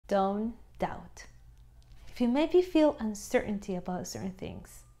don't doubt. If you maybe feel uncertainty about certain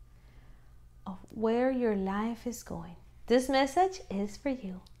things, of where your life is going, this message is for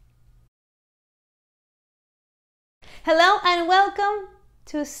you. Hello and welcome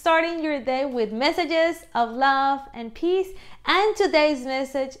to starting your day with messages of love and peace. And today's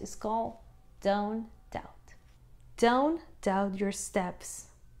message is called Don't Doubt. Don't doubt your steps.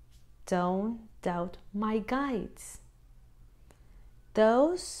 Don't doubt my guides.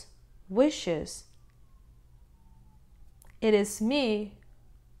 Those wishes, it is me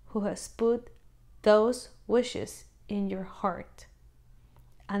who has put those wishes in your heart,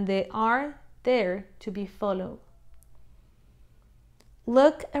 and they are there to be followed.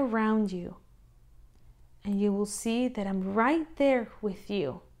 Look around you and you will see that I'm right there with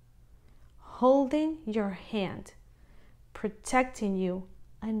you, holding your hand, protecting you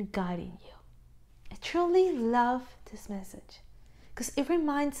and guiding you. I truly love this message because it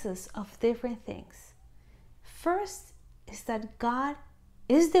reminds us of different things. First is that God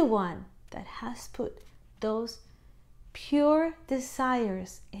is the one that has put those pure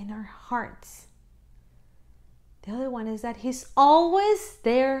desires in our hearts. The other one is that He's always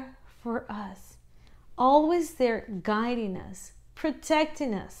there for us, always there guiding us,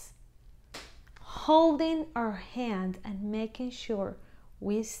 protecting us, holding our hand and making sure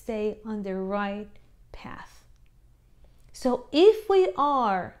we stay on the right path. So if we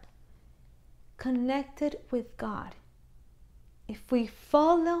are connected with God, if we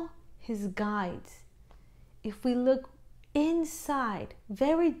follow His guides, if we look inside,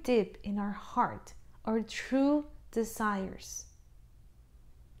 very deep in our heart, our true desires,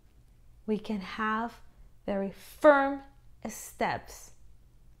 we can have very firm steps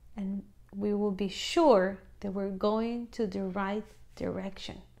and we will be sure that we're going to the right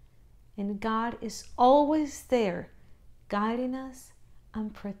direction. And God is always there, guiding us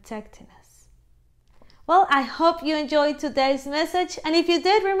and protecting us. Well, I hope you enjoyed today's message. And if you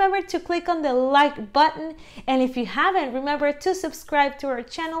did, remember to click on the like button. And if you haven't, remember to subscribe to our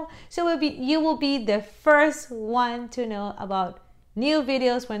channel so you will be the first one to know about new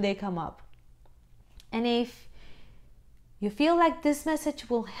videos when they come up. And if you feel like this message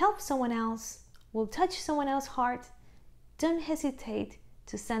will help someone else, will touch someone else's heart, don't hesitate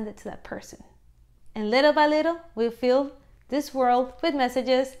to send it to that person. And little by little, we'll fill this world with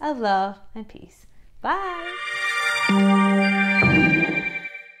messages of love and peace. Bye!